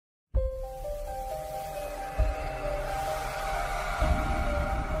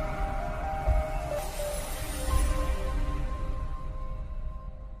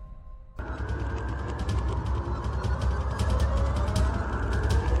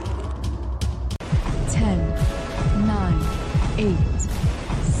8,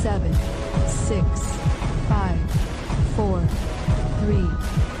 7, 6, 5, 4, 3,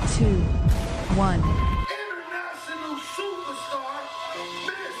 2, 1. International superstar,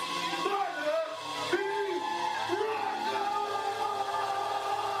 Miss Butter B. Rocka!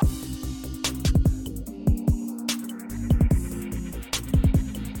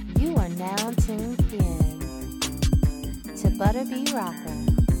 You are now tuned in to Butter B. Rocka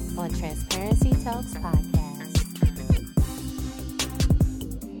on Transparency Talks Podcast.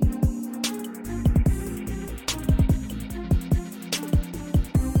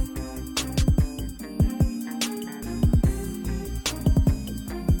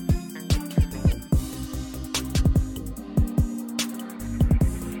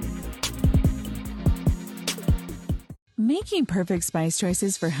 Making perfect spice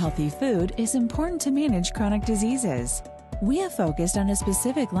choices for healthy food is important to manage chronic diseases. We have focused on a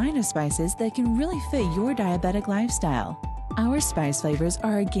specific line of spices that can really fit your diabetic lifestyle. Our spice flavors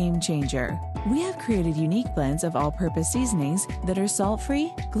are a game changer. We have created unique blends of all-purpose seasonings that are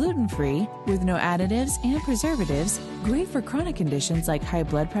salt-free, gluten-free, with no additives and preservatives, great for chronic conditions like high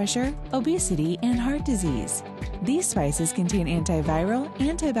blood pressure, obesity, and heart disease. These spices contain antiviral,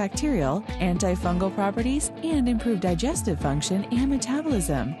 antibacterial, antifungal properties, and improve digestive function and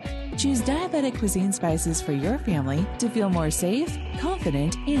metabolism. Choose diabetic cuisine spices for your family to feel more safe,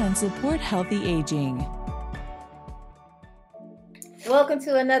 confident, and support healthy aging. Welcome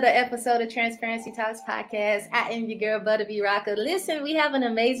to another episode of Transparency Talks Podcast. I am your girl, Butter B. Rocka. Listen, we have an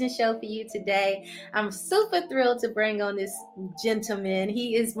amazing show for you today. I'm super thrilled to bring on this gentleman.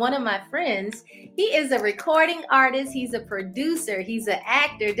 He is one of my friends. He is a recording artist. He's a producer. He's an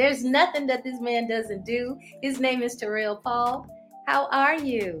actor. There's nothing that this man doesn't do. His name is Terrell Paul. How are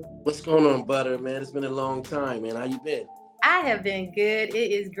you? What's going on, Butter, man? It's been a long time, man. How you been? I have been good.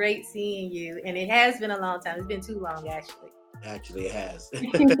 It is great seeing you. And it has been a long time. It's been too long, actually. Actually, it has.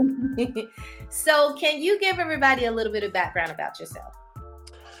 So can you give everybody a little bit of background about yourself?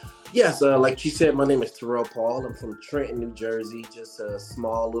 Yes, like she said, my name is Terrell Paul. I'm from Trenton, New Jersey. Just a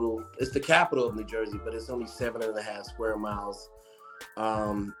small little, it's the capital of New Jersey, but it's only 7.5 square miles.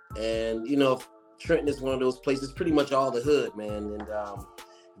 And, you know, Trenton is one of those places, pretty much all the hood, man. And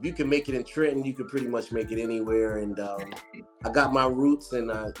if you can make it in Trenton, you can pretty much make it anywhere. And I got my roots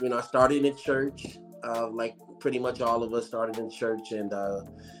and, you know, I started in church, like pretty much all of us started in church. And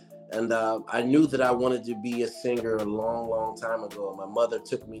I knew that I wanted to be a singer a long time ago. My mother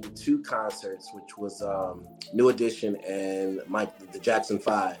took me to 2 concerts, which was New Edition and the Jackson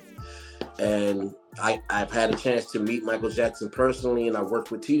 5. And I've had a chance to meet Michael Jackson personally, and I worked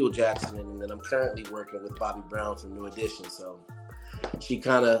with Tito Jackson, and then I'm currently working with Bobby Brown from New Edition. So she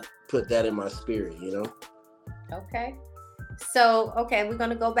kind of put that in my spirit, you know? Okay. So, okay, we're going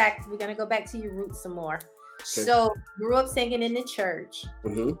to go back to your roots some more. Okay. So, grew up singing in the church.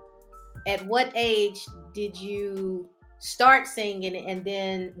 Mm-hmm. At what age did you start singing? And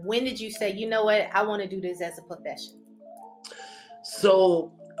then when did you say, you know what, I want to do this as a profession?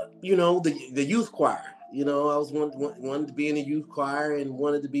 So, you know, the youth choir, you know, I was wanted to be in the youth choir and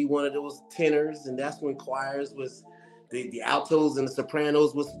wanted to be one of those tenors. And that's when choirs was, the altos and the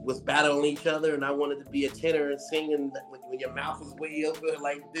sopranos was battling each other. And I wanted to be a tenor and singing when your mouth was way up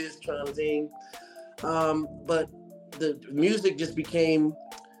like this, trying to sing. But the music just became,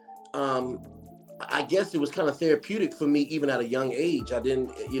 I guess it was kind of therapeutic for me, even at a young age. I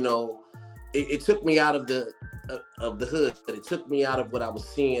didn't, you know, it took me out of the hood, but it took me out of what I was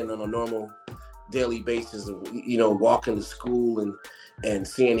seeing on a normal daily basis, you know, walking to school and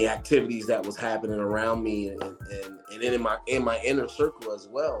seeing the activities that was happening around me and then in my inner circle as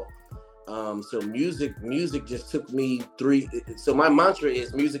well. So music just took me so my mantra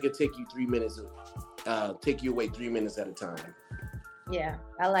is music can take you 3 minutes, take you away 3 minutes at a time. Yeah,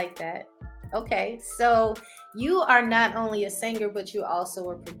 I like that. Okay, so you are not only a singer, but you're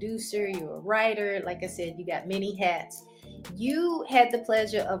also a producer, you're a writer. Like I said, you got many hats. You had the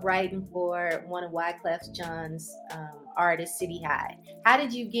pleasure of writing for one of Wyclef Jean's artists, City High. How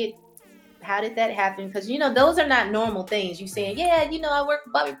did that happen? Because, you know, those are not normal things. You saying, yeah, you know, I work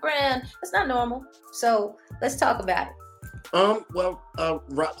with Bobby Brown. That's not normal. So let's talk about it. Well,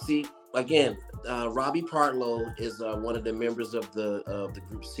 see, again, Robbie Partlow is one of the members of the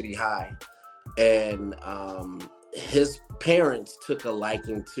group City High, and his parents took a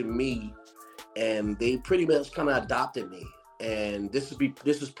liking to me, and they pretty much kind of adopted me. And this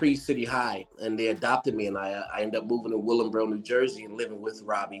was pre-City High, and they adopted me, and I ended up moving to Willingboro, New Jersey, and living with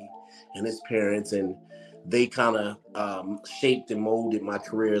Robbie and his parents, and they kind of shaped and molded my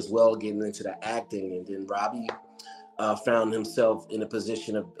career as well, getting into the acting. And then Robbie found himself in a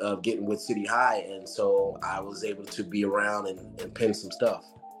position of getting with City High, and so I was able to be around and pen some stuff.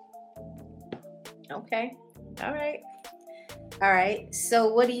 Okay. All right.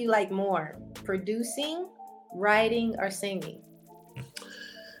 So what do you like more, producing, writing, or singing?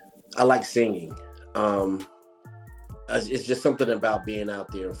 I like singing. It's just something about being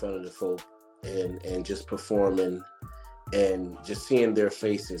out there in front of the folk and just performing and just seeing their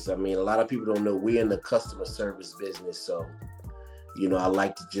faces. I mean, a lot of people don't know we're in the customer service business, so I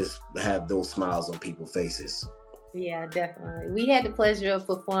like to just have those smiles on people's faces. Yeah, definitely. We had the pleasure of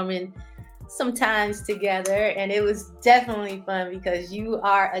performing sometimes together, and it was definitely fun because you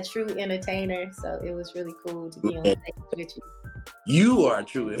are a true entertainer. So it was really cool to be on stage with you. You are a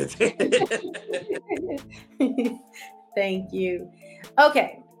true entertainer. Thank you.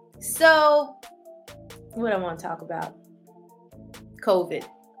 Okay, so what I want to talk about, COVID.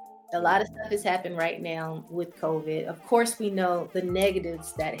 A lot of stuff has happened right now with COVID. Of course, we know the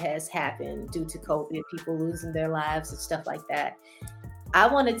negatives that has happened due to COVID, people losing their lives and stuff like that. I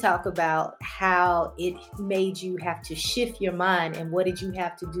want to talk about how it made you have to shift your mind and what did you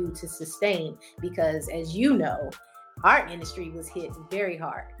have to do to sustain? Because as you know, our industry was hit very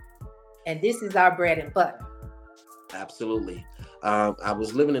hard. And this is our bread and butter. Absolutely. I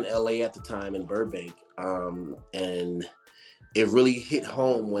was living in LA at the time in Burbank. And it really hit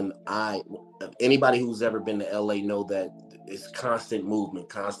home when anybody who's ever been to LA know that it's constant movement.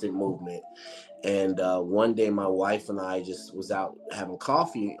 And one day my wife and I just was out having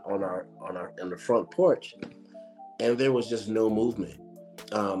coffee on the front porch, and there was just no movement.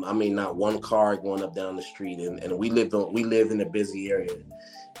 I mean, not one car going up down the street, and we live in a busy area.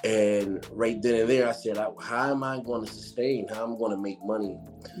 And right then and there, I said, how am I going to sustain? How am I going to make money?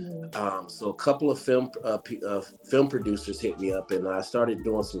 Mm-hmm. So a couple of film producers hit me up, and I started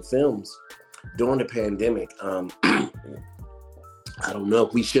doing some films during the pandemic. I don't know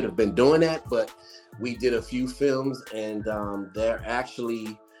if we should have been doing that, but we did a few films, and they're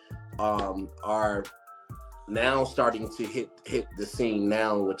actually are now starting to hit the scene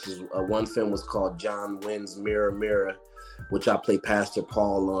now, which is one film was called John Wynn's Mirror Mirror, which I play Pastor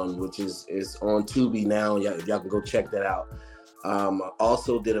Paul on, which is on Tubi now. Y'all can go check that out. I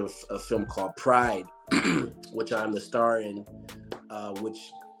also did a film called Pride, which I'm the star in, which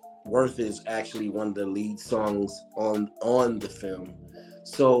Worth is actually one of the lead songs on the film.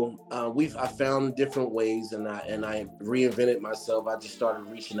 So I found different ways, and I reinvented myself. I just started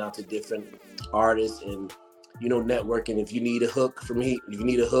reaching out to different artists and networking. If you need a hook from me,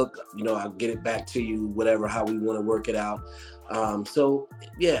 I'll get it back to you, whatever, how we want to work it out. So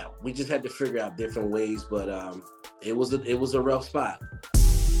yeah, we just had to figure out different ways, but it was a rough spot.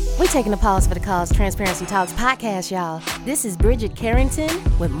 We're taking a pause for the Cause Transparency Talks podcast, y'all. This is Bridget Carrington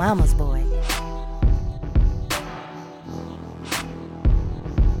with Mama's Boy.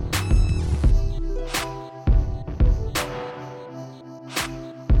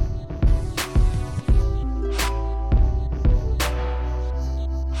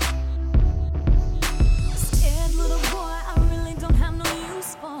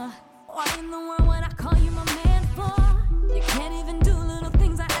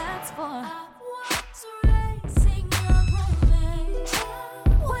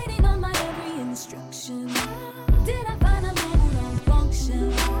 Waiting on my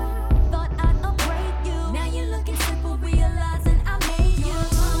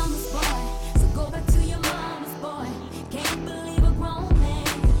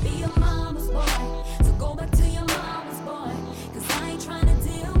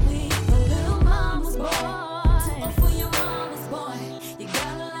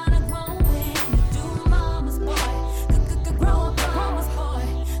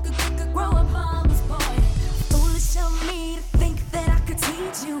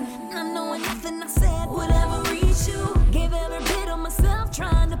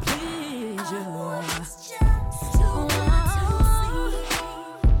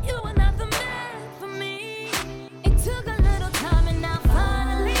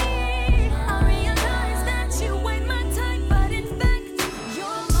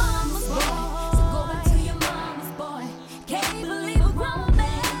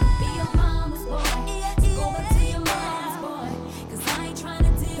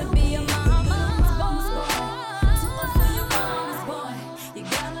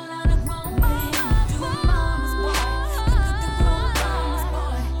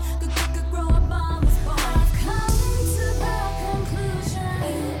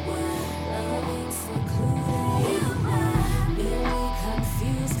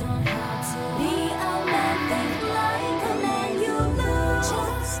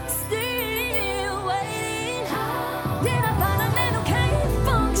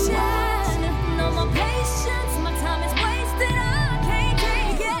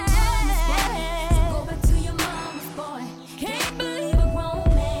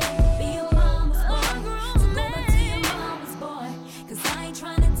ain't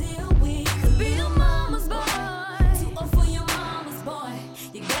trying to deal with. Could be your mama's boy, too old for your mama's boy.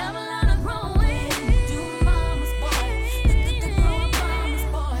 You got a lot of growing, do mama's boy. Good grow up mama's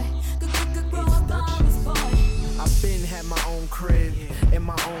boy, good grow up mama's boy. I've been had my own crib and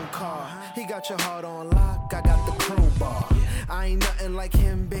my own car. He got your heart on lock, I got the crowbar. I ain't nothing like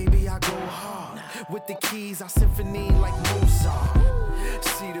him, baby, I go hard. With the keys, I symphony like Mozart.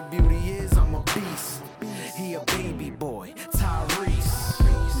 See, the beauty is I'm a beast. He a baby boy, Tyrese.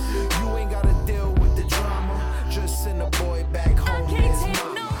 You ain't gotta deal with the drama. Just send a boy back home. I can't take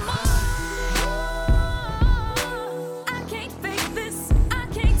no more. I can't fake this. I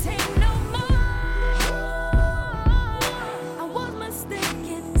can't take no more. I was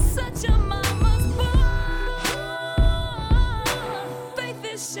mistaken, such a mama's boy. Faith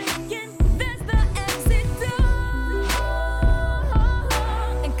is shaking. There's the exit door.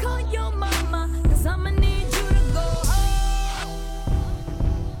 And call your mama, 'cause I'ma need you to go home.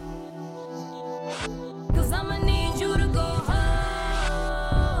 'Cause I'ma need you to go home.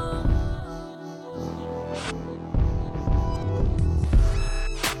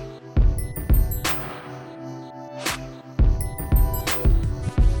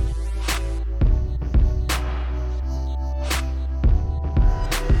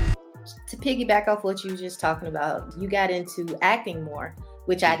 To piggyback off what you were just talking about, you got into acting more,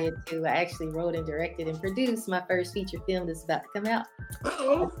 which I did too. I actually wrote and directed and produced my first feature film that's about to come out.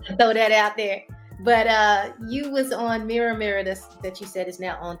 Uh-oh. Throw that out there. But you was on Mirror Mirror that you said is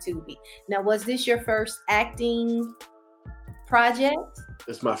now on Tubi. Now, was this your first acting project?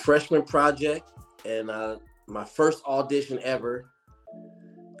 It's my freshman project and my first audition ever.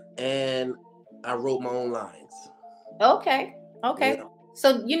 And I wrote my own lines. Okay. Yeah.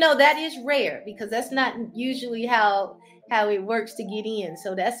 So, that is rare because that's not usually how it works to get in.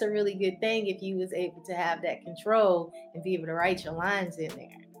 So that's a really good thing if you was able to have that control and be able to write your lines in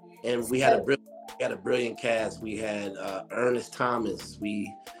there. And we had a brilliant cast. We had Ernest Thomas,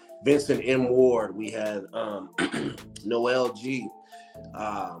 Vincent M. Ward, we had Noel G.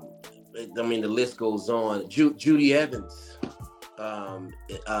 The list goes on. Judy Evans, Tom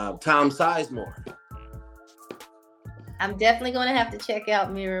Sizemore. I'm definitely going to have to check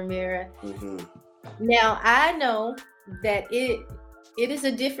out Mirror Mirror. Mm-hmm. Now, I know that it is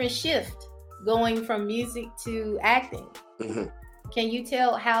a different shift going from music to acting. Mm-hmm. Can you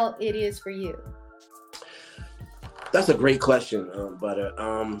tell how it is for you? That's a great question, Butter.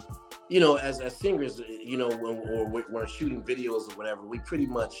 As singers, when we're shooting videos or whatever, we pretty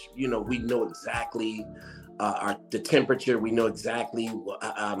much, we know exactly the temperature. We know exactly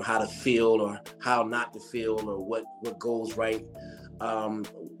how to feel or how not to feel or what goes right.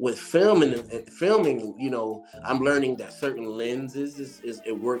 With filming, I'm learning that certain lenses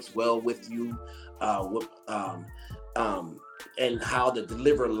it works well with you, and how to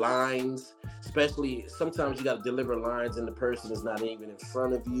deliver lines. Especially sometimes you got to deliver lines and the person is not even in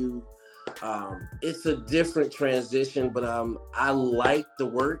front of you. It's a different transition, but I like the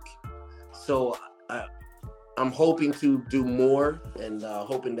work, so I'm hoping to do more and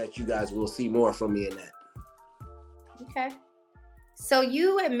hoping that you guys will see more from me in that. Okay. So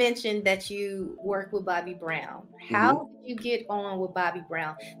you had mentioned that you work with Bobby Brown. How did you get on with Bobby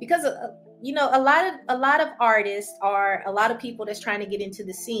Brown? Because a lot of artists or a lot of people that's trying to get into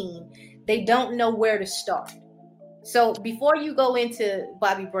the scene, they don't know where to start. So before you go into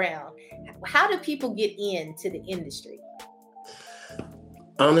Bobby Brown, how do people get into the industry?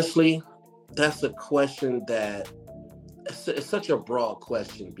 Honestly, that's a question that it's such a broad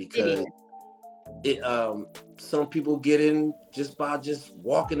question because some people get in just by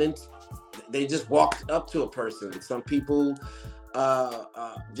walking in. They just walked up to a person. Some people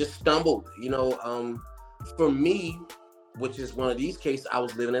just stumbled. For me, which is one of these cases, I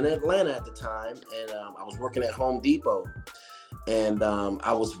was living in Atlanta at the time, and I was working at Home Depot, and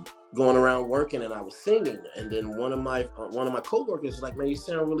I was going around working, and I was singing, and then one of my coworkers was like, "Man, you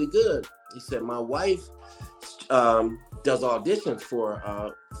sound really good." He said, "My wife does auditions for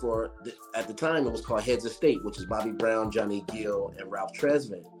at the time it was called Heads of State, which is Bobby Brown, Johnny Gill, and Ralph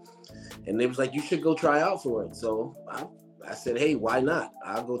Tresvant, and they was like, you should go try out for it." So I said, "Hey, why not?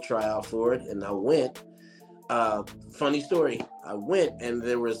 I'll go try out for it," and I went. Funny story. I went, and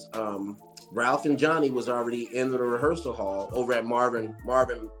there was Ralph and Johnny was already in the rehearsal hall over at Marvin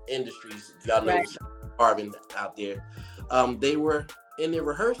Industries. Y'all know Marvin out there. They were in there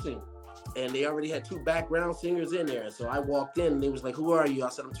rehearsing, and they already had 2 background singers in there. So I walked in, and they was like, "Who are you?" I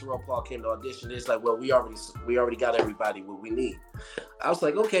said, "I'm Terrell Paul, came to audition." It's like, "Well, we already got everybody what we need." I was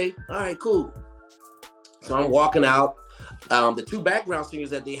like, "Okay, all right, cool." So I'm walking out. The 2 background singers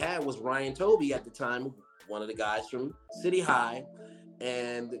that they had was Ryan Toby at the time, one of the guys from City High,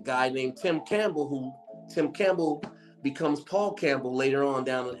 and the guy named Tim Campbell, becomes Paul Campbell later on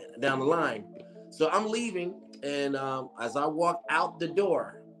down the line. So I'm leaving, and as I walk out the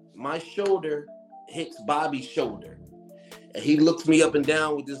door, my shoulder hits Bobby's shoulder, and he looks me up and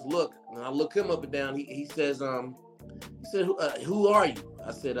down with this look, and I look him up and down. He said, who are you?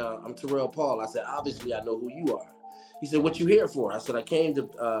 I said, I'm Terrell Paul. I said, obviously I know who you are. He said, what you here for? I said, I came to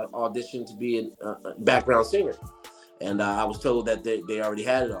audition to be a background singer. And I was told that they already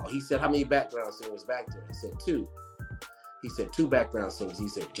had it all. He said, how many background singers back there? I said, 2. He said, 2 background singers. He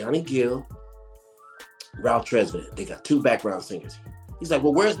said, Johnny Gill, Ralph Tresvant. They got 2 background singers. He's like,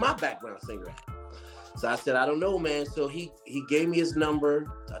 well, where's my background singer at? So I said, I don't know, man. So he gave me his number.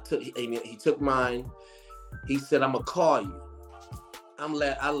 He took mine. He said, I'm going to call you.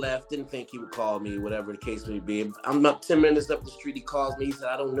 I left, didn't think he would call me, whatever the case may be. I'm up 10 minutes up the street. He calls me. He said,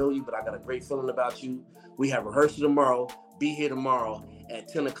 I don't know you, but I got a great feeling about you. We have rehearsal tomorrow. Be here tomorrow at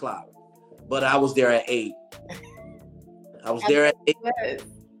 10 o'clock. But I was there at 8. I was there at 8.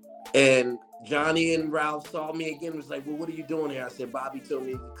 And Johnny and Ralph saw me again. Was like, well, what are you doing here? I said, Bobby told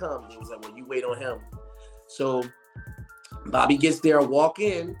me to come. He was like, well, you wait on him. So Bobby gets there, I walk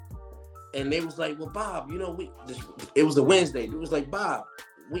in. And they was like, well, Bob, it was a Wednesday. It was like, Bob,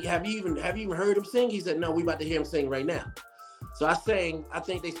 have you even heard him sing? He said, no, we about to hear him sing right now. So I sang. I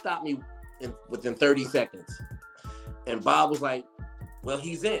think they stopped me within 30 seconds. And Bob was like, well,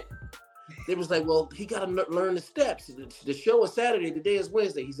 he's in. They was like, well, he got to learn the steps. The show is Saturday. Today is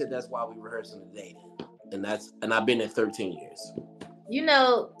Wednesday. He said, that's why we rehearsing today. And I've been there 13 years.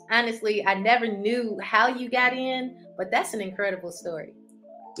 Honestly, I never knew how you got in, but that's an incredible story.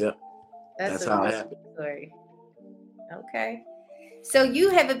 Yep. That's how it happened. Story. Okay. So you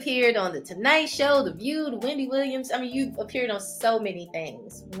have appeared on The Tonight Show, The View, The Wendy Williams. I mean, you've appeared on so many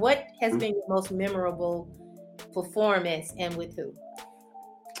things. What has been your most memorable performance, and with who?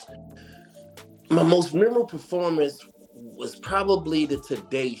 My most memorable performance was probably the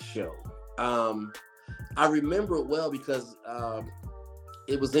Today Show. I remember it well because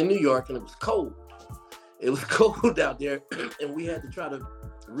it was in New York and it was cold. It was cold out there, and we had to try to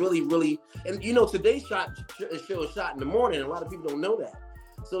really, and today's show is shot in the morning. A lot of people don't know that.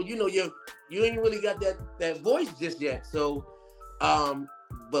 So you ain't really got that voice just yet. So,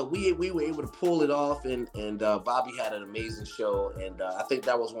 but we were able to pull it off, and Bobby had an amazing show, and I think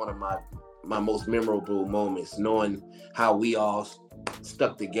that was one of my most memorable moments, knowing how we all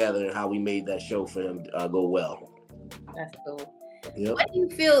stuck together and how we made that show for him go well. That's cool. Yep. What do you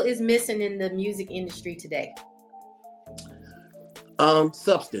feel is missing in the music industry today?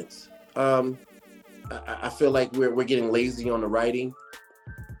 Substance. I feel like we're getting lazy on the writing.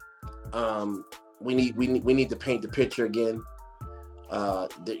 We need to paint the picture again.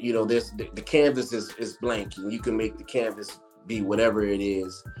 The canvas is blank, and you can make the canvas be whatever it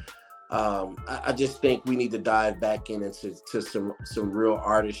is. I just think we need to dive back into some real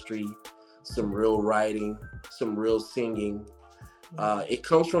artistry, some real writing, some real singing. It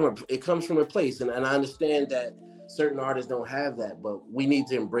comes from a place, and I understand that certain artists don't have that, but we need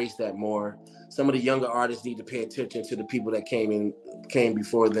to embrace that more. Some of the younger artists need to pay attention to the people that came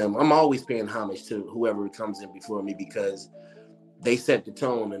before them. I'm always paying homage to whoever comes in before me because they set the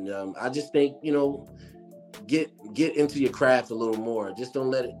tone, and I just think get into your craft a little more. Just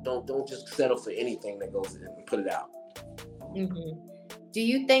don't just settle for anything that goes in and put it out. Mm-hmm. Do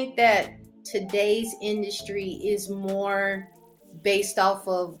you think that today's industry is more based off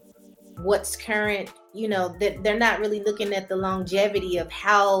of what's current? That they're not really looking at the longevity of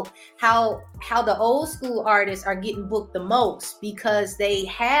how the old school artists are getting booked the most because they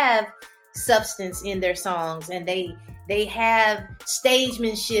have substance in their songs and they have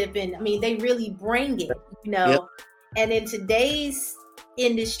stagemanship, and I mean they really bring it, Yep. And in today's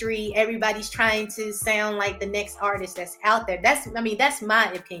industry, everybody's trying to sound like the next artist that's out there. That's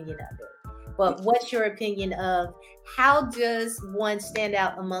my opinion of it. But what's your opinion of how does one stand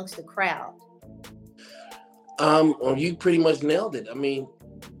out amongst the crowd? Well, you pretty much nailed it. I mean,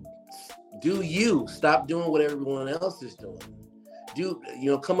 stop doing what everyone else is doing.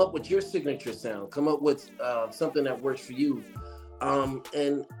 Come up with your signature sound. Come up with something that works for you.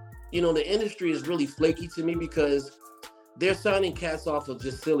 And the industry is really flaky to me because they're signing cats off of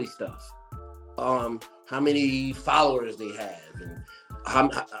just silly stuff. How many followers they have, and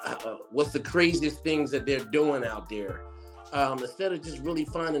what's the craziest things that they're doing out there. Instead of just really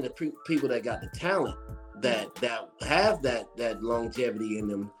finding the people that got the talent, that have that longevity in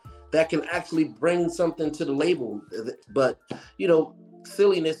them, that can actually bring something to the label. But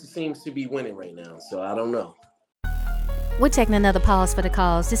silliness seems to be winning right now, so I don't know. We're taking another pause for the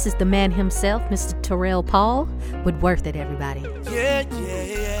cause. This is the man himself, Mr. Terrell Paul, with Worth It, everybody. Yeah, yeah,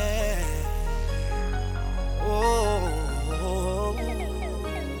 yeah. Oh.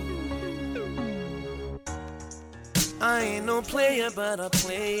 I ain't no player, but I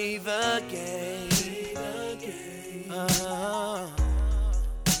play the game.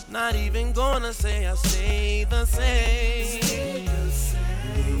 Not even gonna say I stay the same.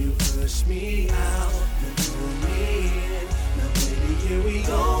 You push me out, you pull me in. Now baby, here we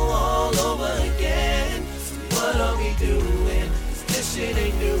go all over again. So what are we doing? 'Cause this shit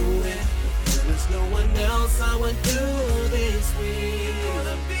ain't new. There's no one else I would do this with.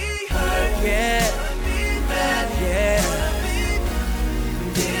 Gonna be hurt, yeah. Gonna be mad, yeah. Gonna be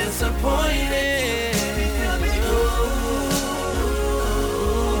disappointed.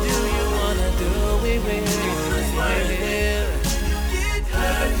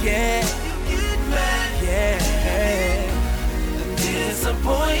 Yeah, yeah, I'm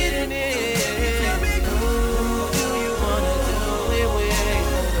disappointed in it. Who do you wanna do it with?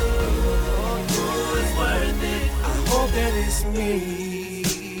 It's worth it. I hope that it's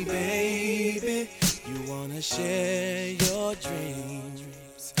me, baby. You wanna share your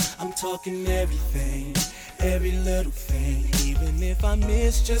dreams. I'm talking everything, every little thing. Even if I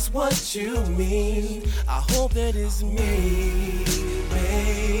miss just what you mean, I hope that it's me,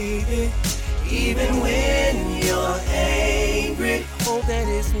 baby. Even when you're angry, I hope that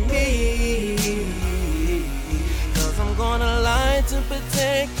it's me. 'Cause I'm gonna lie to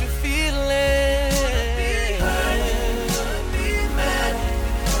protect your feelings. Gonna be mad,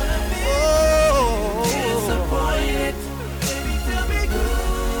 gonna be disappointed. Baby, tell me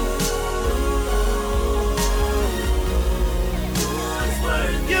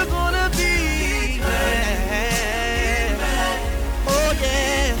you're gonna be mad. Oh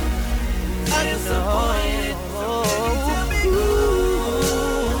yeah, I'm disappointed.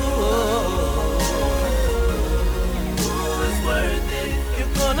 It's worth it.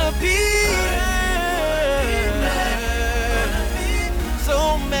 You're gonna be mad. So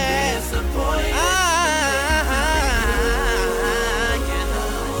mad, disappointed.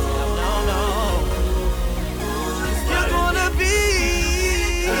 You're gonna be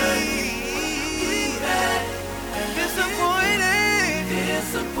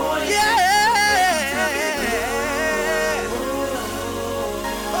disappointed. Yeah.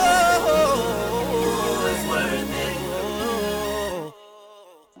 It's worth it.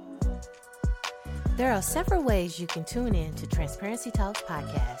 There are several ways you can tune in to Transparency Talks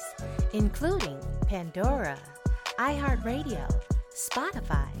podcast, including Pandora, iHeartRadio,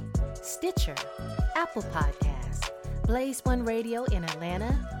 Spotify, Stitcher, Apple Podcasts, Blaze One Radio in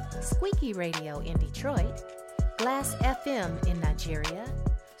Atlanta, Squeaky Radio in Detroit, Glass FM in Nigeria,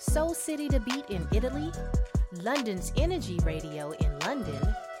 Soul City The Beat in Italy, London's Energy Radio in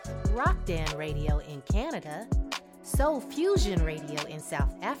London, Rockdan Radio in Canada, Soul Fusion Radio in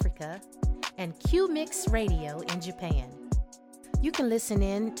South Africa, and Q-Mix Radio in Japan. You can listen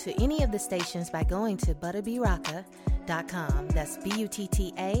in to any of the stations by going to butterbroca.com. That's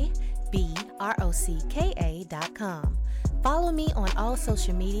BUTTABROCKA.com. Follow me on all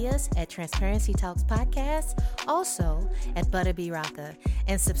social medias at Transparency Talks Podcast, also at Butterby Rocka,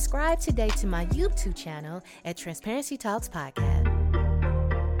 and subscribe today to my YouTube channel at Transparency Talks Podcast.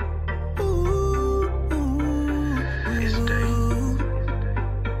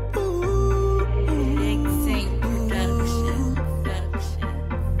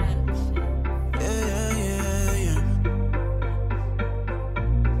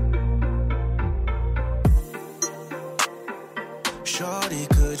 Shorty,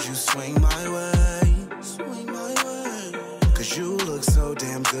 could you swing my way? Swing my way. 'Cause you look so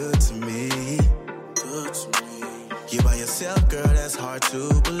damn good to me. Good to me. You by yourself, girl, that's hard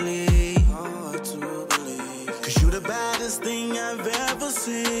to believe. Hard to believe. 'Cause you the baddest thing I've ever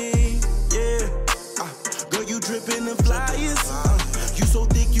seen. Yeah. Girl, you dripping the flyest. You so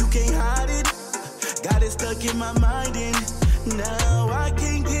thick you can't hide it. Got it stuck in my mind and now I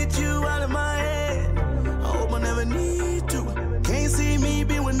can't get you out of my head. I hope I never need to. Can't see me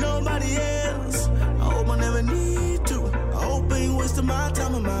be with nobody else. I hope I never need to. I hope I ain't wasting my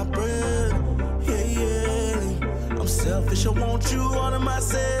time and my breath. Yeah, yeah. I'm selfish, I want you all to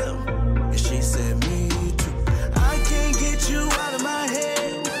myself. And she said me too. I can't get you out of my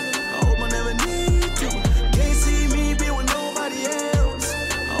head. I hope I never need to. Can't see me be with nobody else.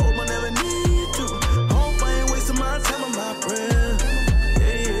 I hope I never need to. I hope I ain't wasting my time and my breath.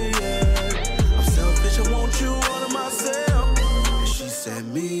 Yeah, yeah, yeah. I'm selfish, I want you all to myself. Said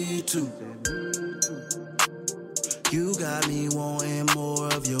me too. You got me wanting more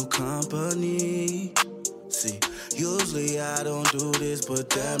of your company. See, Usually I don't do this, but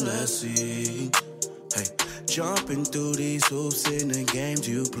damn, let's see. Hey, jumping through these hoops in the games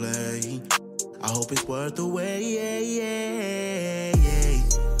you play. I hope it's worth the wait.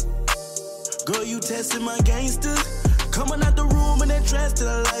 Girl, you testing my gangster. Coming out the room in that dress that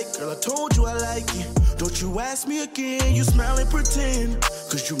I like. Girl, I told you I like you. Don't you ask me again, you smile and pretend.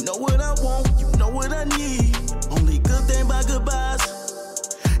 Cause you know what I want, you know what I need. Only good thing about goodbyes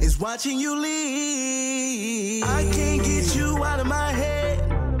is watching you leave. I can't get you out of my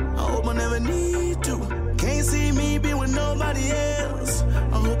head. I hope I never need to. Can't see me be with nobody else.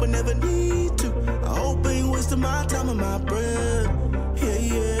 I hope I never need to. I hope I ain't wasting my time and my breath.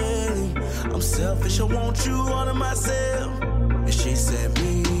 Yeah. I'm selfish, I want you all to myself. And she said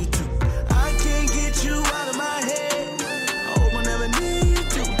me too. I can't get you out of my head. I hope I never need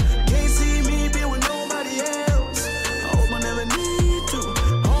to. Can't see me be with nobody else. I hope I never need to.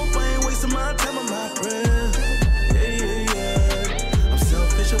 I hope I ain't wasting my time and my breath. Yeah. I'm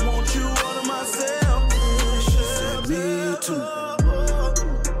selfish, I want you all to myself. And she said me too.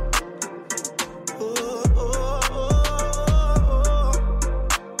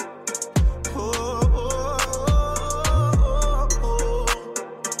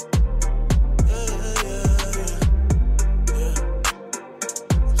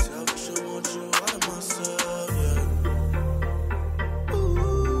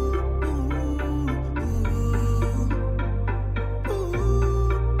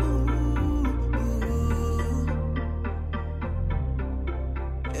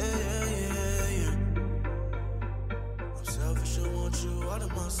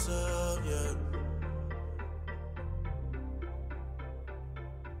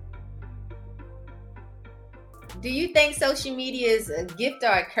 Do you think social media is a gift or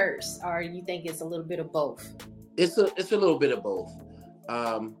a curse, or you think it's a little bit of both? It's a little bit of both,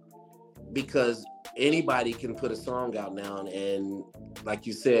 because anybody can put a song out now, and like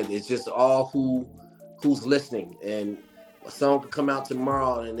you said, it's just all who's listening. And a song could come out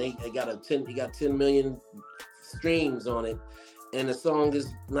tomorrow, and they got 10 million streams on it, and the song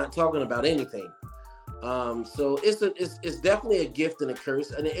is not talking about anything. So it's definitely a gift and a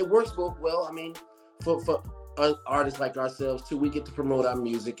curse, and it works both well. I mean, for artists like ourselves too, we get to promote our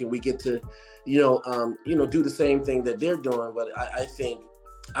music, and we get to, do the same thing that they're doing. But I think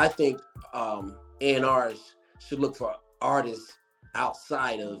A&Rs should look for artists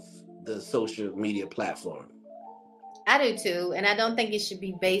outside of the social media platform. I do too, and I don't think it should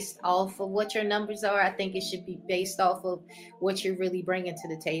be based off of what your numbers are. I think it should be based off of what you're really bringing to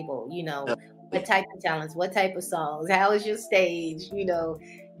the table. What type of talents, what type of songs, how is your stage,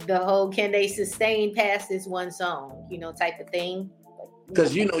 the whole can they sustain past this one song, type of thing.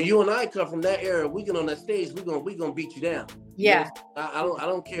 Because you and I come from that era. We get on that stage, we gonna beat you down. Yeah. I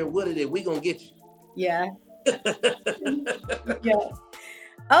don't care what it is, we gonna get you. Yeah. Yeah.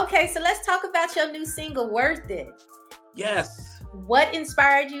 Okay, so let's talk about your new single, Worth It. Yes. What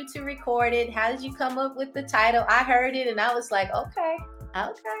inspired you to record it? How did you come up with the title? I heard it and I was like, okay.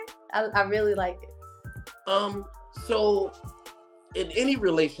 I really liked it. So in any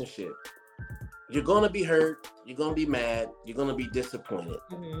relationship, you're gonna be hurt, you're gonna be mad, you're gonna be disappointed.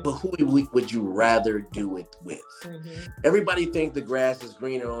 Mm-hmm. But who would you rather do it with? Mm-hmm. Everybody thinks the grass is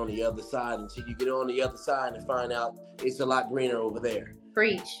greener on the other side until you get on the other side and find out it's a lot greener over there.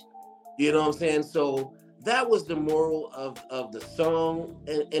 Preach. You know what I'm saying? So that was the moral of the song,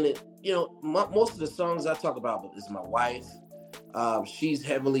 and it, most of the songs I talk about is my wife. She's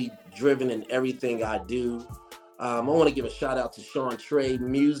heavily driven in everything I do. I want to give a shout out to Sean Trey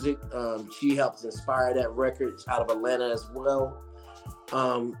Music. She helps inspire that record. It's out of Atlanta as well.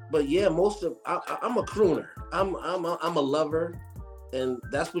 But yeah, I'm a crooner. I'm a lover, and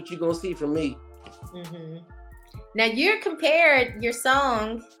that's what you're gonna see from me. Mm-hmm. Now your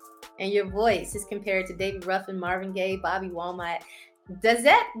song and your voice is compared to David Ruffin, Marvin Gaye, Bobby Womack. Does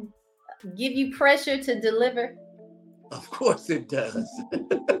that give you pressure to deliver? Of course it does.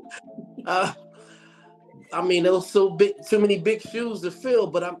 I mean, there was too many big shoes to fill.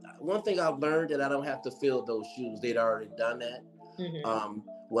 But one thing I've learned that I don't have to fill those shoes. They'd already done that. Mm-hmm.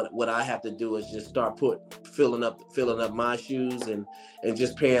 What I have to do is just start filling up my shoes and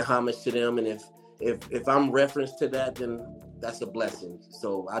just paying homage to them. And if I'm referenced to that, then that's a blessing.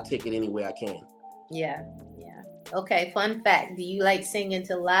 So I take it any way I can. Yeah. Okay. Fun fact: do you like singing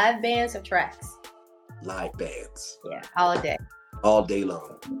to live bands or tracks? Live bands. Yeah, all day. All day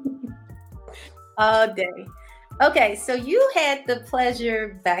long. All day. Okay, so you had the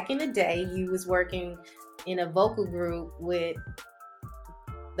pleasure back in the day, you was working in a vocal group with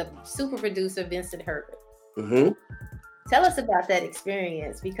the super producer Vincent Herbert. Mm-hmm. Tell us about that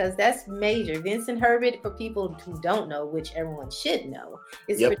experience, because that's major. Vincent Herbert, for people who don't know, which everyone should know,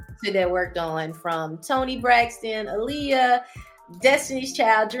 is Yep. a producer that worked on from Tony Braxton, Aaliyah, Destiny's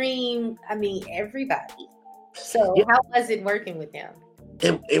Child, Dream. I mean, everybody. So Yeah. how was it working with them?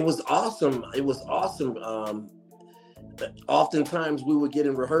 It was awesome. It was awesome. Oftentimes we would get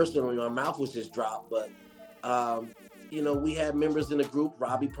in rehearsal and our mouth was just dropped, but we had members in the group,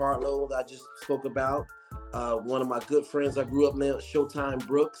 Robbie Partlow that I just spoke about. One of my good friends I grew up with, Showtime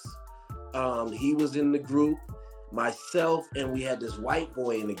Brooks. He was in the group. Myself, and we had this white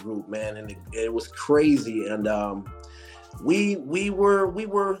boy in the group, man, and it was crazy. And we were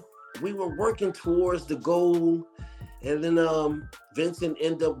working towards the goal. And then Vincent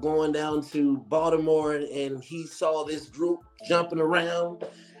ended up going down to Baltimore, and he saw this group jumping around,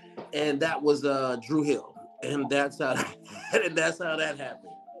 and that was Drew Hill, and that's how that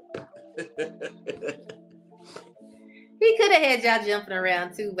happened. He could have had y'all jumping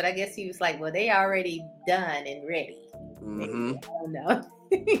around too, but I guess he was like, well, they already done and ready. Mm-hmm. I don't know.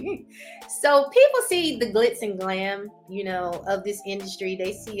 So people see the glitz and glam, of this industry.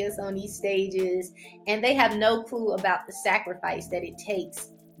 They see us on these stages and they have no clue about the sacrifice that it takes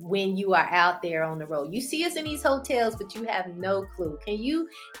when you are out there on the road. You see us in these hotels, but you have no clue. Can you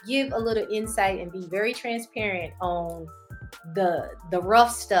give a little insight and be very transparent on the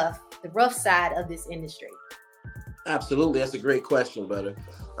rough stuff, the rough side of this industry? Absolutely. That's a great question, Butter.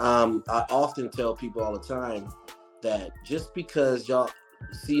 I often tell people all the time that just because y'all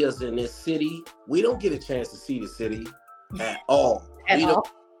see us in this city, we don't get a chance to see the city at all.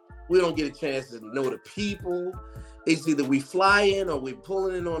 We don't get a chance to know the people. It's either we fly in or we're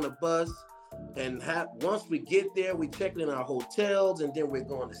pulling in on a bus, and once we get there, we check in our hotels, and then we're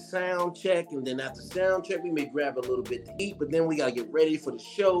going to sound check, and then after sound check, we may grab a little bit to eat, but then we got to get ready for the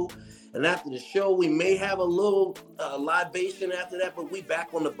show. And after the show, we may have a little libation after that, but we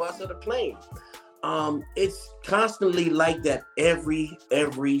back on the bus or the plane. It's constantly like that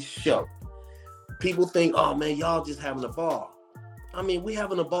every show. People think, oh man, y'all just having a ball. I mean, we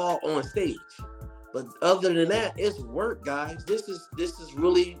having a ball on stage. But other than that, it's work, guys. This is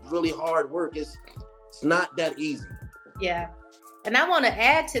really, really hard work. It's not that easy. Yeah. And I want to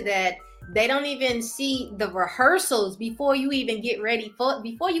add to that, they don't even see the rehearsals before you even get ready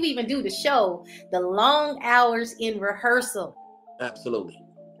before you even do the show, the long hours in rehearsal. Absolutely.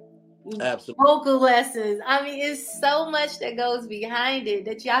 Vocal lessons. I mean, it's so much that goes behind it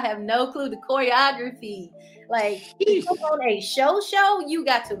that y'all have no clue. The choreography. Like, if you on a show, you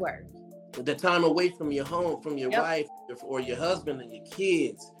got to work. The time away from your home, from your wife or your husband and your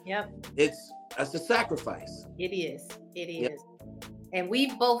kids. Yep. It's a sacrifice. It is. And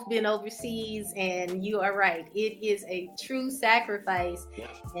we've both been overseas, and you are right. It is a true sacrifice. Yep.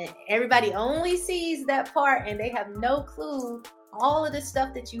 And everybody only sees that part, and they have no clue all of the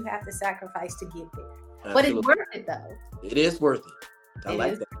stuff that you have to sacrifice to get there. Absolutely. But it's worth it, though. It is worth it. I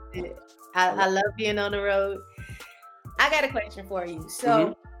like that. I love being on the road. I got a question for you.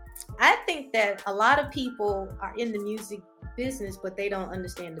 So I think that a lot of people are in the music business, but they don't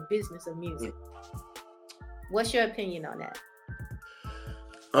understand the business of music. What's your opinion on that?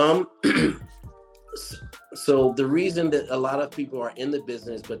 So the reason that a lot of people are in the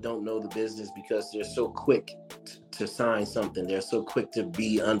business but don't know the business because they're so quick to sign something. They're so quick to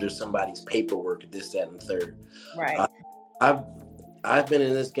be under somebody's paperwork, this, that, and third. Right. I've been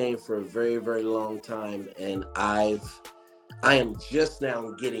in this game for a very, very long time, and I am just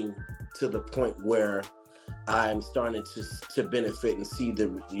now getting to the point where I'm starting to benefit and see the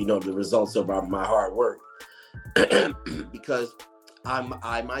results of my hard work. Because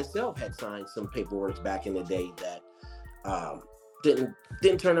I myself had signed some paperwork back in the day that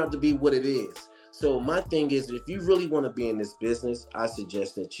didn't turn out to be what it is. So my thing is, if you really want to be in this business, I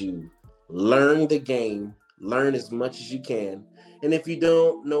suggest that you learn the game, learn as much as you can. And if you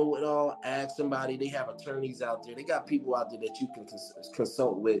don't know it all, ask somebody. They have attorneys out there. They got people out there that you can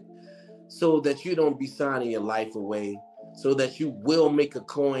consult with so that you don't be signing your life away, so that you will make a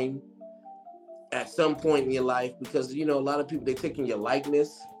coin at some point in your life, because a lot of people, they're taking your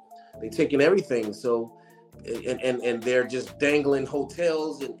likeness, they're taking everything. So and they're just dangling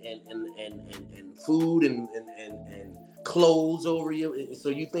hotels and food and clothes over you, so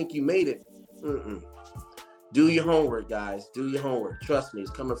you think you made it. Do your homework, guys. Do your homework. Trust me,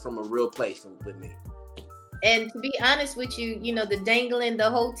 it's coming from a real place with me. And to be honest with you, the dangling, the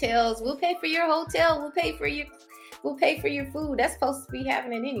hotels, we'll pay for your hotel, we'll pay for your food. That's supposed to be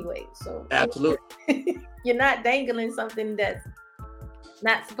happening anyway. So absolutely, you're not dangling something that's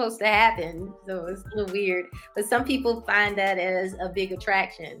not supposed to happen. So it's a little weird. But some people find that as a big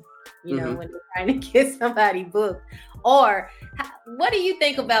attraction. you know, Mhm. when they're trying to get somebody booked? Or what do you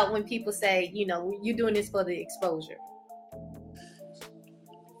think about when people say, you know, you're doing this for the exposure?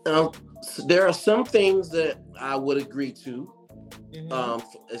 There are some things that I would agree to, Mhm.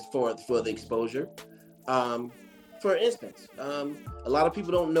 as for the exposure. For instance, a lot of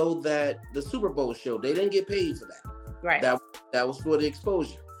people don't know that the Super Bowl show, they didn't get paid for that. Right. That was for the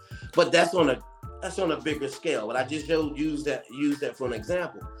exposure, but that's on a bigger scale. But I just use that for an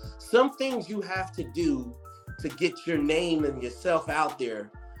example. Some things you have to do to get your name and yourself out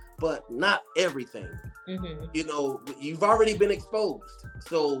there, but not everything. Mhm. You know, you've already been exposed,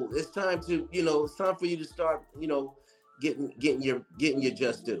 so it's time for you to start, getting your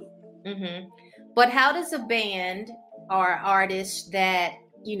just due. Hmm. But how does a band or artist that,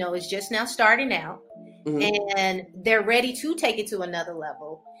 you know, is just now starting out Mhm. and they're ready to take it to another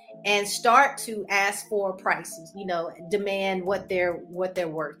level and start to ask for prices, you know, demand what they're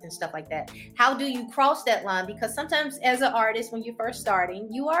worth and stuff like that? How do you cross that line? Because sometimes as an artist, when you're first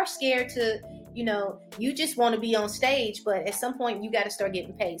starting, you are scared to, you know, you just want to be on stage, but at some point you got to start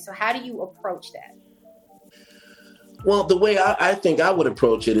getting paid. So how do you approach that? Well, the way I think I would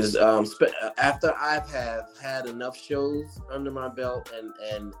approach it is, after I've had enough shows under my belt,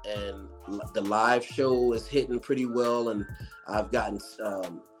 and the live show is hitting pretty well, and I've gotten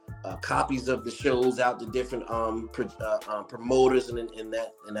copies of the shows out to different promoters in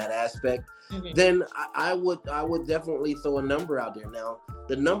that aspect. Mhm. Then I would definitely throw a number out there. Now,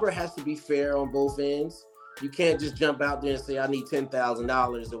 the number has to be fair on both ends. You can't just jump out there and say I need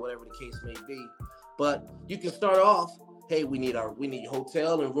 $10,000 or whatever the case may be. But you can start off, hey, we need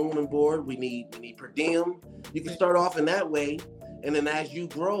hotel and room and board. We need per diem. You can start off in that way, and then as you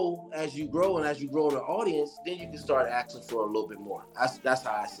grow and as you grow the audience, then you can start asking for a little bit more. That's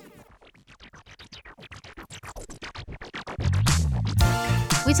how I see it.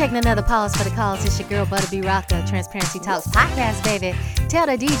 We taking another pause for the calls. It's your girl Butter B Rocker, Transparency Talks podcast, baby. Tell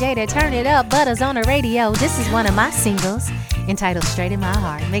the DJ to turn it up. Butter's on the radio. This is one of my singles entitled Straight in My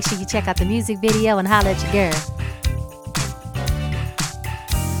Heart. Make sure you check out the music video and holler at your girl.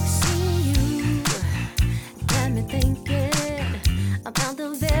 See you, got me thinking about the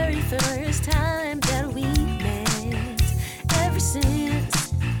very first time that we met. Ever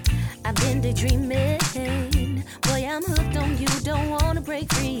since I've been daydreaming, boy, I'm hooked on you. Don't wanna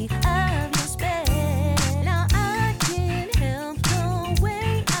break free of your spell. Now I can't help the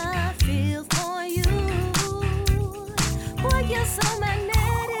way I feel for you. Boy, you're so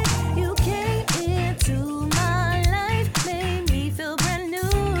magnetic. You came into my life, made me feel brand new.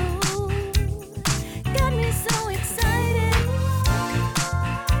 Got me so excited.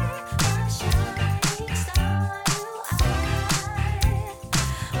 A shining star, you are.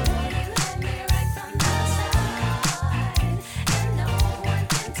 Boy, you had me right from the start, and no one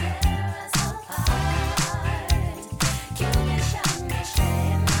can tell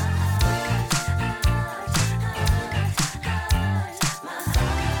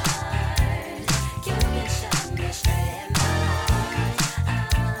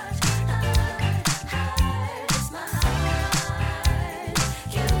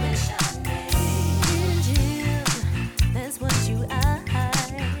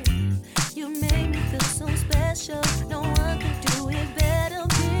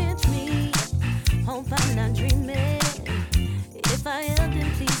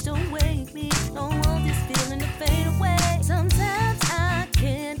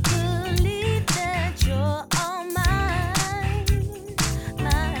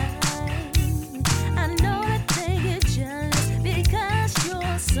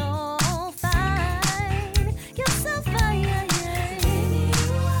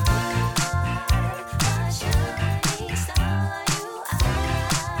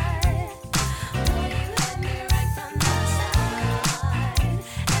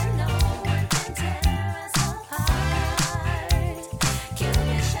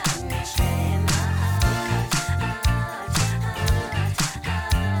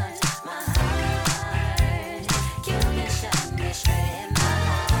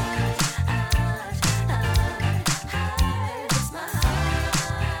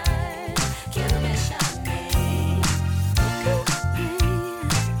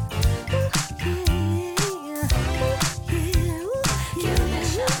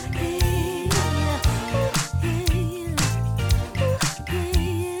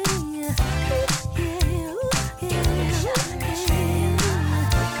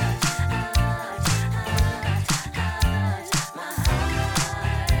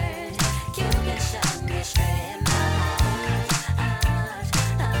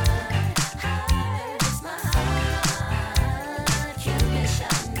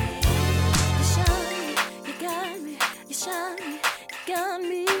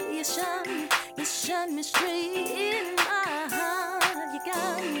me straight in my heart. You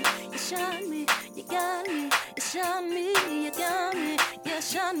got me, you shot me, you got me, you shot me, you got me, you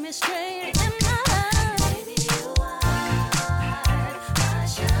shot me straight in my heart. Baby, you are my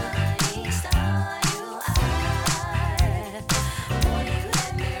shining star. You are. Boy, you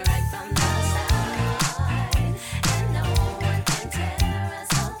let me right from the start, and no one can tear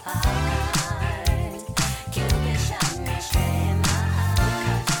us apart. Cupid shot me straight in my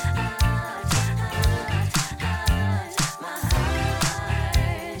heart, my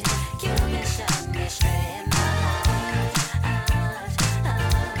heart. Cupid shot me straight in my heart,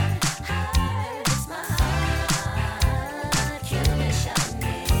 it's my heart. Cupid shot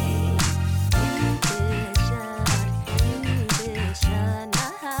me. Cupid shot my heart,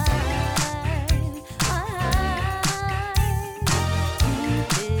 my heart.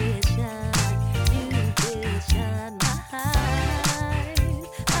 Cupid shot my heart,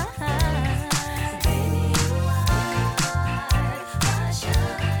 my heart. Baby, you are my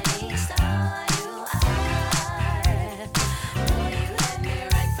shining star. You are. Boy, you let me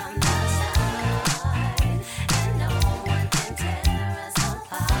right from the start, and no one can tear us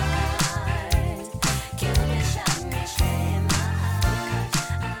apart. Cupid shot me straight in my heart,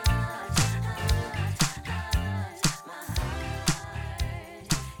 my heart.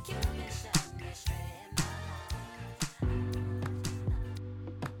 Cupid shot me straight in my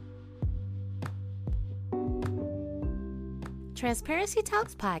Transparency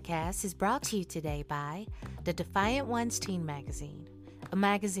Talks podcast is brought to you today by the Defiant Ones Teen Magazine, a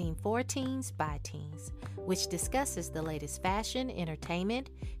magazine for teens by teens, which discusses the latest fashion, entertainment,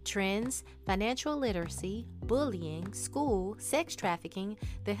 trends, financial literacy, bullying, school, sex trafficking,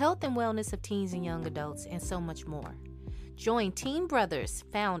 the health and wellness of teens and young adults, and so much more. Join Teen Brothers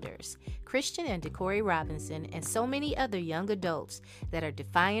founders Christian and Decory Robinson and so many other young adults that are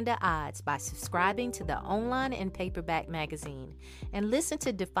defying the odds by subscribing to the online and paperback magazine, and listen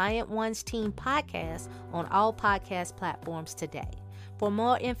to Defiant Ones Teen podcast on all podcast platforms today. For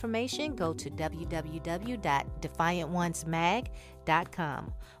more information, go to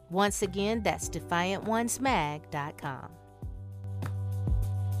www.defiantonesmag.com. Once again, that's defiantonesmag.com.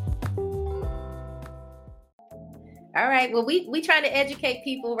 All right. Well, we trying to educate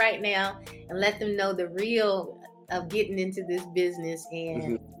people right now and let them know the real of getting into this business.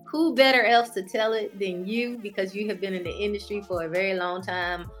 And who better else to tell it than you, because you have been in the industry for a very long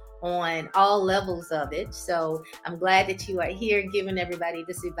time on all levels of it. So I'm glad that you are here giving everybody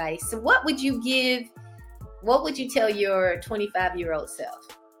this advice. So what would you tell your 25-year-old self?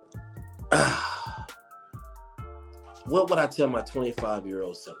 What would I tell my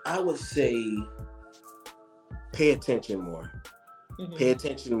 25-year-old self? I would say pay attention more. Pay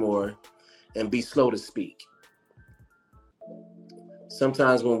attention more and be slow to speak.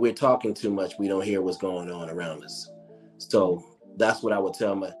 Sometimes when we're talking too much, we don't hear what's going on around us. So that's what I would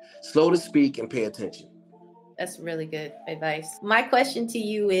tell my slow to speak and pay attention. That's really good advice. My question to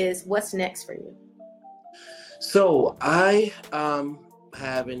you is, what's next for you? So I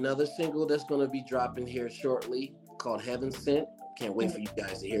have another single that's going to be dropping here shortly called Heaven Sent. Can't wait for you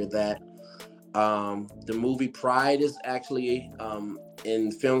guys to hear that. The movie Pride is actually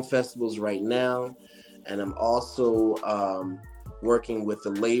in film festivals right now, and I'm also working with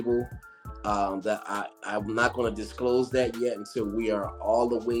a label that I'm not going to disclose that yet until we are all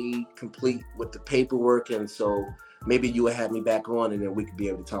the way complete with the paperwork, and so maybe you will have me back on and then we could be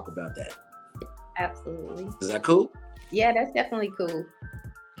able to talk about that. Absolutely. Is that cool? Yeah, that's definitely cool.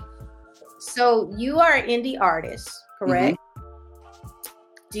 So you are an indie artist, correct?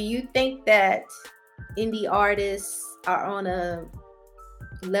 Do you think that indie artists are on a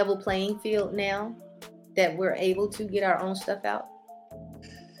level playing field now, that we're able to get our own stuff out?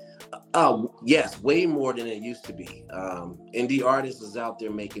 Yes, way more than it used to be. Indie artists is out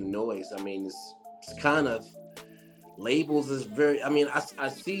there making noise. I mean, it's kind of labels is very, I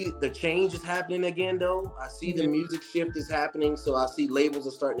see the change is happening again though. I see the music shift is happening. So I see labels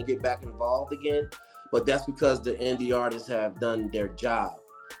are starting to get back involved again, but that's because the indie artists have done their job.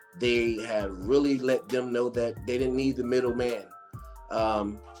 They have really let them know that they didn't need the middleman.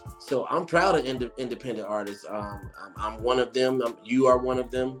 So I'm proud of independent artists. I'm one of them. You are one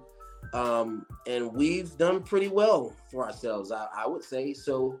of them. And we've done pretty well for ourselves, I would say.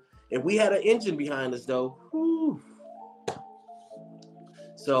 So if we had an engine behind us though, whew.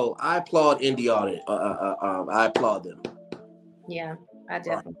 So I applaud indie artists. I applaud them. Yeah, I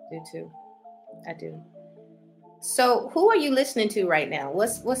definitely do too. I do. So who are you listening to right now?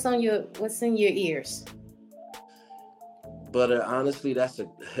 What's in your ears? But honestly,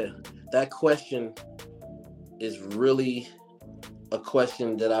 that question is really a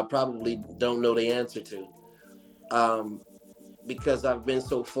question that I probably don't know the answer to, because I've been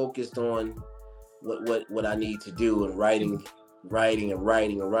so focused on what I need to do and writing.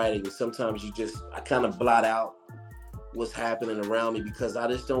 And sometimes I kind of blot out what's happening around me because I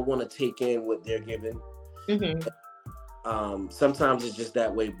just don't want to take in what they're giving. Mm-hmm. Sometimes it's just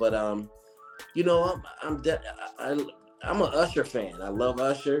that way, but you know, I'm a Usher fan. I love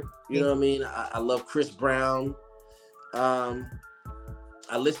Usher. You know what I mean? I love Chris Brown. I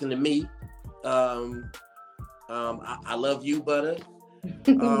listen to me. I love you, Butter.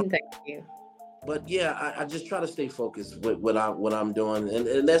 Thank you. But yeah, I just try to stay focused with what I'm doing,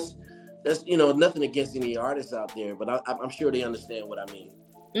 and that's you know, nothing against any artists out there, but I'm sure they understand what I mean.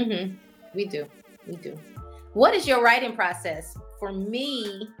 Mm-hmm. We do. What is your writing process? For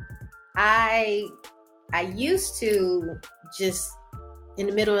me, I used to just in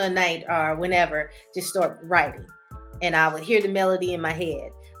the middle of the night or whenever just start writing, and I would hear the melody in my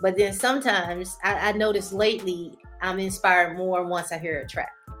head. But then sometimes I noticed lately I'm inspired more once I hear a track.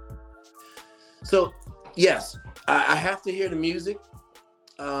 So yes, I have to hear the music.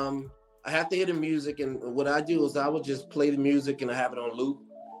 I have to hear the music, and what I do is I would just play the music and I have it on loop,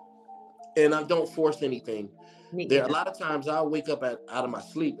 and I don't force anything. There are a lot of times I'll wake up out of my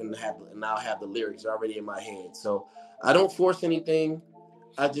sleep and I'll have the lyrics already in my head. So I don't force anything.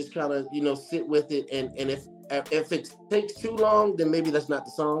 I just kind of, you know, sit with it, and if it takes too long, then maybe that's not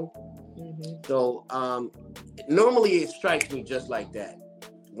the song. Mm-hmm. So normally it strikes me just like that.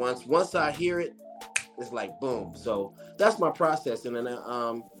 Once I hear it, it's like boom. So that's my process, and then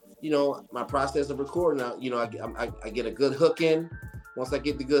you know, my process of recording. You know, I get a good hook in. Once I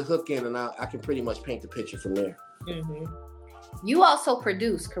get the good hook in, and I can pretty much paint the picture from there. Mm-hmm. You also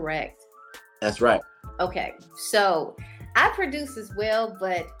produce, correct? That's right. Okay, so I produce as well,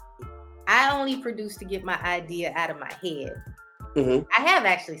 but I only produce to get my idea out of my head. Mm-hmm. I have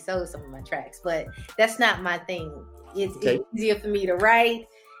actually sold some of my tracks, but that's not my thing. It's Okay. easier for me to write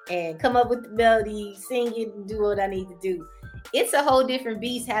and come up with the melody, sing it, and do what I need to do. It's a whole different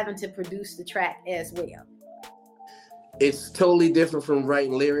beast having to produce the track as well. It's totally different from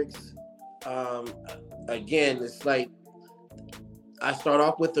writing lyrics. Again, it's like I start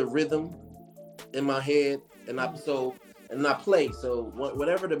off with the rhythm in my head, and I play. So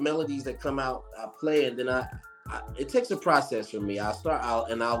whatever the melodies that come out, I play, and then it takes a process for me. I'll start out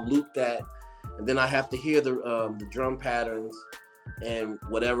and I'll loop that, and then I have to hear the drum patterns and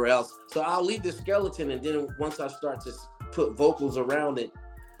whatever else. So I'll leave the skeleton, and then once I start to put vocals around it,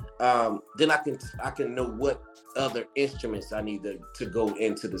 then I can know what other instruments I need to go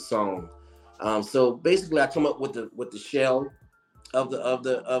into the song. So basically, I come up with the shell of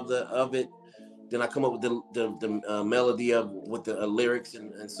it. Then I come up with the melody with the lyrics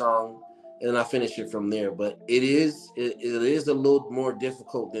and song, and then I finish it from there. But it is a little more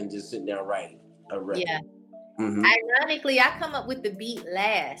difficult than just sitting down writing a record. Yeah. Mm-hmm. Ironically, I come up with the beat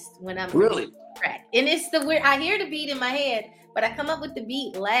last when I'm Really? on the track, and it's the weird. I hear the beat in my head, but I come up with the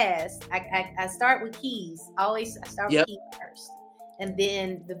beat last. I start with keys. I start with keys first, and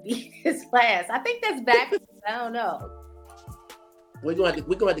then the beat is last. I think that's backwards. I don't know. We're going to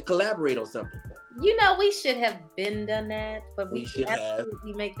have to collaborate on something. You know, we should have been done that, but we should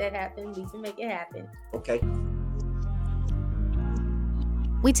absolutely make that happen. We can make it happen. Okay.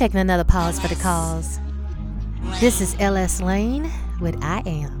 We taking another pause for the cause. This is LS Lane with I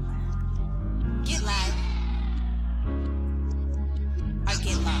Am. Get live. Or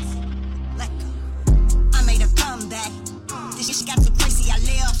get lost. Let go. I made a comeback. This shit got too crazy, I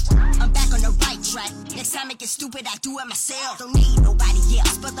live. I'm back on the right track. Next time it gets stupid, I do it myself. Don't need nobody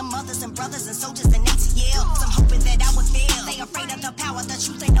else but the mothers and brothers and soldiers and ATL. So I'm hoping that I would fail. They afraid of the power, the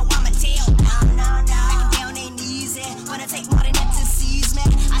truth they know I'ma tell. No. Backing down ain't easy, but it take more than that to seize me.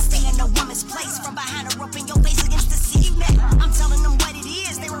 I stay in a woman's place from behind a rope in your face against the sea, man. I'm telling them what it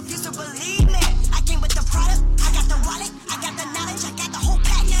is, they refuse to believe me. I came with the product, I got the wallet, I got the knowledge, I got the whole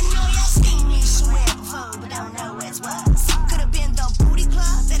pack. I know y'all seen me swear before, but don't know where it was. Could have been the booty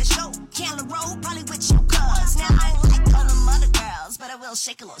club at a show, Candler Road, probably with your cuz. Now I ain't like all them other girls, but I will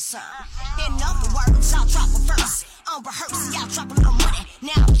shake a little something. In other words, I'll drop a verse, on rehearse, y'all drop a little money.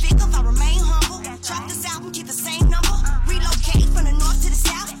 Now I'm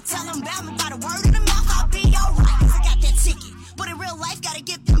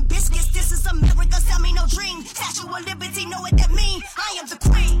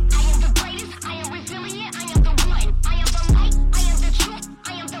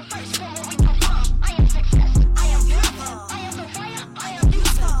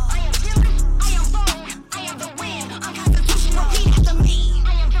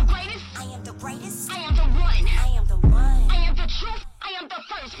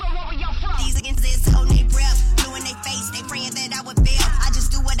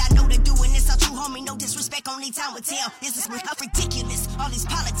these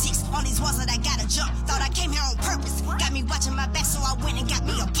politics, all these walls that I gotta jump. Thought I came here on purpose. Got me watching my back, so I went and got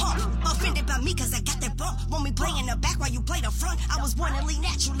me a pump. Offended by me, cause I got that bump. Want me play in the back while you play the front. I was born to lead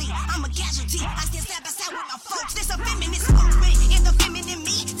naturally. I'm a casualty. I stand side by side with my folks. There's a feminist movement in the feminine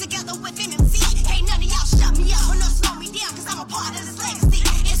me, together with MMC. Can't none of y'all shut me up or no slow me down, cause I'm a part of this legacy.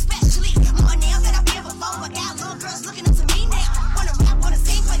 Especially more now that I've been before. I got little girls looking up to me now. Wanna rap, wanna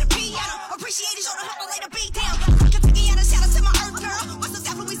sing, play the piano. Appreciate it, show them how to lay the beat down. Kentucky out of shout out to my earth girl. What's the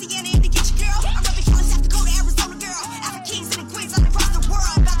South Louisiana in to get you, girl? I'm repping Cali, South Dakota, Arizona, girl. African kings and queens all across the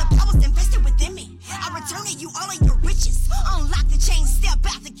world. By the powers invested within me, I return to you all of your riches. Unlock the chain, step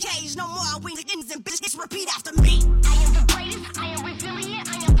out the cage. No more wings and bitches. Repeat after me. I am the greatest, I am resilient,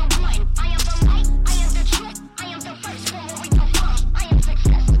 I am the one. I am the light, I am the truth, I am the first from where we come from. I am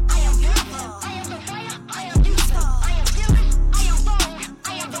success, I am beautiful, I am the fire, I am useful, I am fearless, I am bold,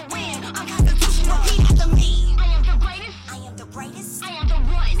 I am the wind, I'm constitutional. Repeat after me. I am the greatest, I am the greatest. I am the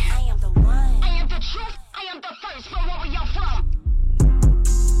one. I am the one. I am the truth, I am the first from where we are from.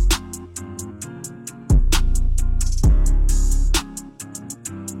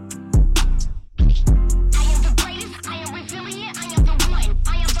 I am the greatest, I am resilient, I am the one.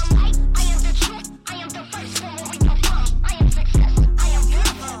 I am the light, I am the truth, I am the first from where we come from. I am success, I am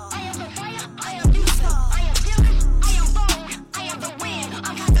beautiful, I am the fire, I am useful, I am fearless, I am bold, I am the wind,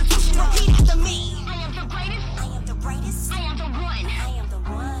 I'm constitutional. Repeat after me. I am the greatest, I am the greatest. I am the one. I am the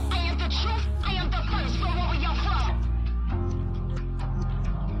one. I am the truth, I am the first from where we are from.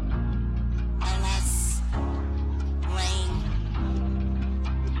 Unless rain.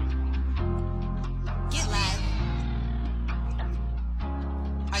 Get live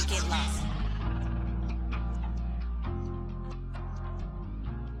or get lost.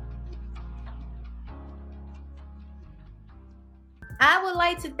 I would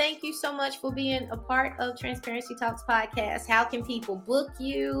like to thank you so much for being a part of Transparency Talks podcast. How can people book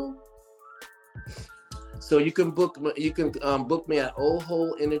you? So you can book me at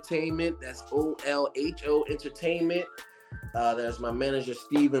Oho Entertainment. That's OLHO Entertainment. There's my manager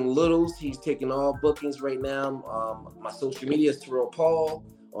Stephen Littles. He's taking all bookings right now. My social media is Terrell Paul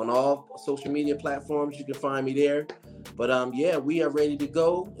on all social media platforms. You can find me there. But yeah, we are ready to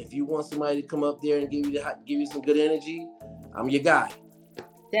go. If you want somebody to come up there and give you some good energy, I'm your guy.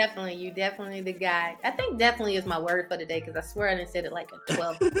 Definitely, you definitely the guy. I think definitely is my word for the day because I swear I done said it like a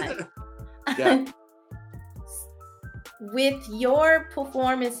 12th time. Yeah. With your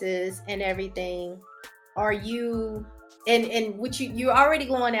performances and everything, are you and which you're already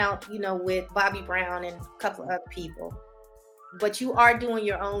going out, with Bobby Brown and a couple of other people, but you are doing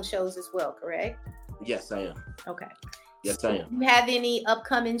your own shows as well, correct? Yes, I am. Okay. Yes, I am. Do you have any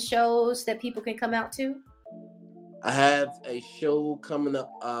upcoming shows that people can come out to? I have a show coming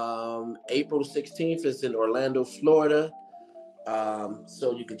up April 16th. It's in Orlando, Florida.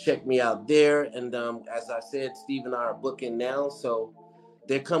 So you can check me out there. And as I said, Steve and I are booking now. So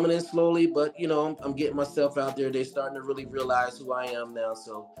they're coming in slowly, but I'm getting myself out there. They're starting to really realize who I am now.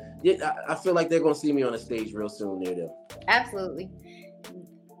 So yeah, I feel like they're going to see me on the stage real soon there, though. Absolutely.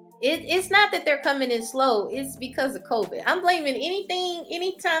 It's not that they're coming in slow. It's because of COVID. I'm blaming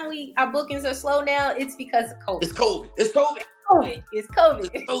anytime our bookings are slow now, it's because of COVID. It's COVID. It's COVID. It's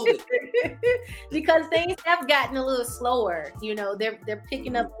COVID. It's COVID. Because things have gotten a little slower. They're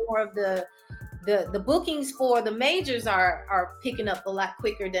picking up more of the bookings for the majors are picking up a lot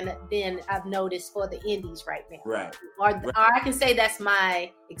quicker than I've noticed for the indies right now. Right. Or I can say that's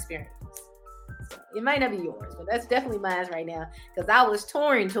my experience. So it might not be yours, but that's definitely mine right now. Because I was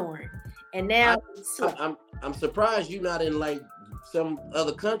touring, and now I'm surprised you're not in like some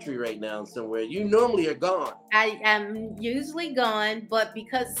other country right now somewhere. You normally are gone. I am usually gone, but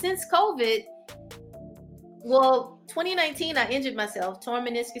because since COVID, 2019 I injured myself, torn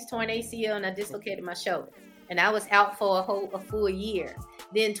meniscus, torn ACL, and I dislocated my shoulder, and I was out for a full year.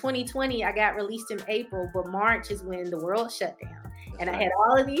 Then 2020 I got released in April, but March is when the world shut down. And I had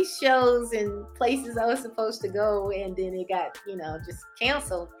all of these shows and places I was supposed to go, and then it got, just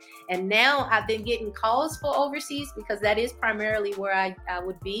canceled. And now I've been getting calls for overseas because that is primarily where I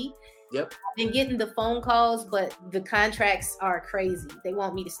would be. Yep. I've been getting the phone calls, but the contracts are crazy. They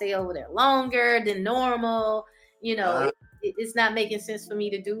want me to stay over there longer than normal. It's not making sense for me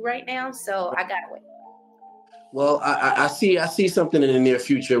to do right now, so I gotta wait. Well, I see something in the near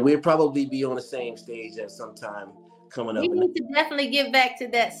future. We'll probably be on the same stage at some time coming up. We need to definitely get back to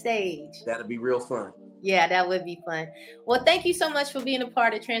that stage. That'll be real fun. Yeah, that would be fun. Well, thank you so much for being a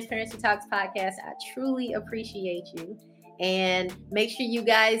part of Transparency Talks podcast. I truly appreciate you. And make sure you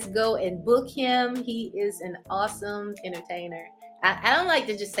guys go and book him. He is an awesome entertainer. I don't like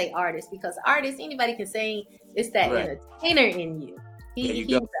to just say artist, because artist, anybody can sing. It's that right. entertainer in you. There you He's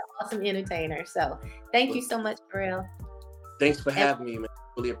go. an awesome entertainer. So thank you so much, Terrell. Thanks for having me, man.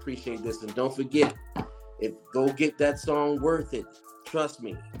 Really appreciate this. And don't forget, go get that song Worth It. Trust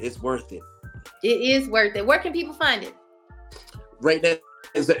me, it's worth it. It is worth it. Where can people find it? Right now,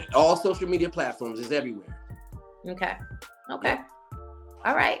 it's all social media platforms. It's everywhere. Okay.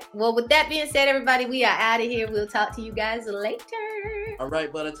 All right. Well, with that being said, everybody, we are out of here. We'll talk to you guys later. All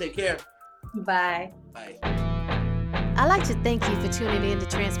right, brother. Take care. Bye. Bye. I'd like to thank you for tuning in to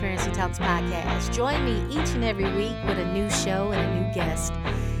Transparency Talks podcast. Join me each and every week with a new show and a new guest.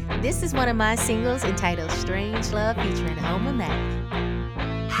 This is one of my singles entitled Strange Love featuring Homer Mack.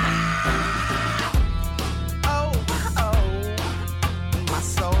 My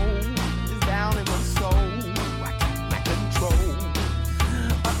soul is down in my soul. I can't control.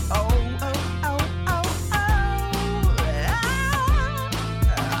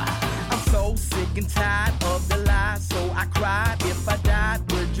 I'm so sick and tired of the lies, so I cried. If I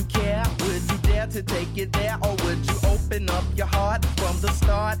died, would you care? Would you dare to take it there? Or would you open up your heart? From the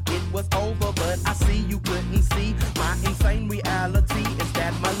start, it was over, but I see you couldn't see. My insane reality is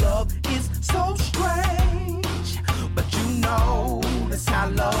that my love is so strange. But you know, that's how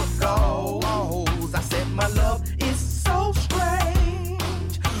love goes. I said my love is so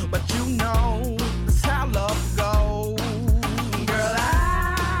strange. But you know, that's how love goes. Girl,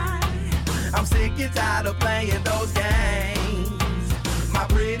 I'm sick and tired of playing those games. My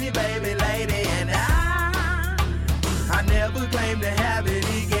pretty baby lady and I never claim to have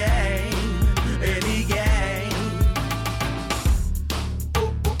any game. Any game.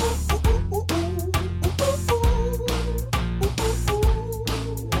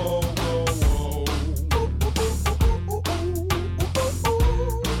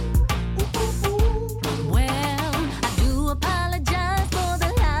 Well, I do apologize for the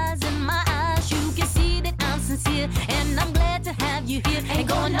lies in my eyes. You can see that I'm sincere, and I'm glad to have you here. Ain't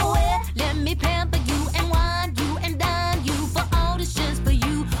going nowhere. Let me pamper you and wine you and dine you for all this just for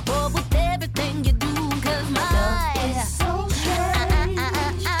you. Boy, with everything you do, 'cause my love is so strange.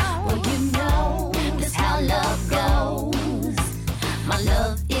 Well, you know that's how love goes. My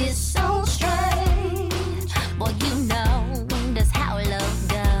love is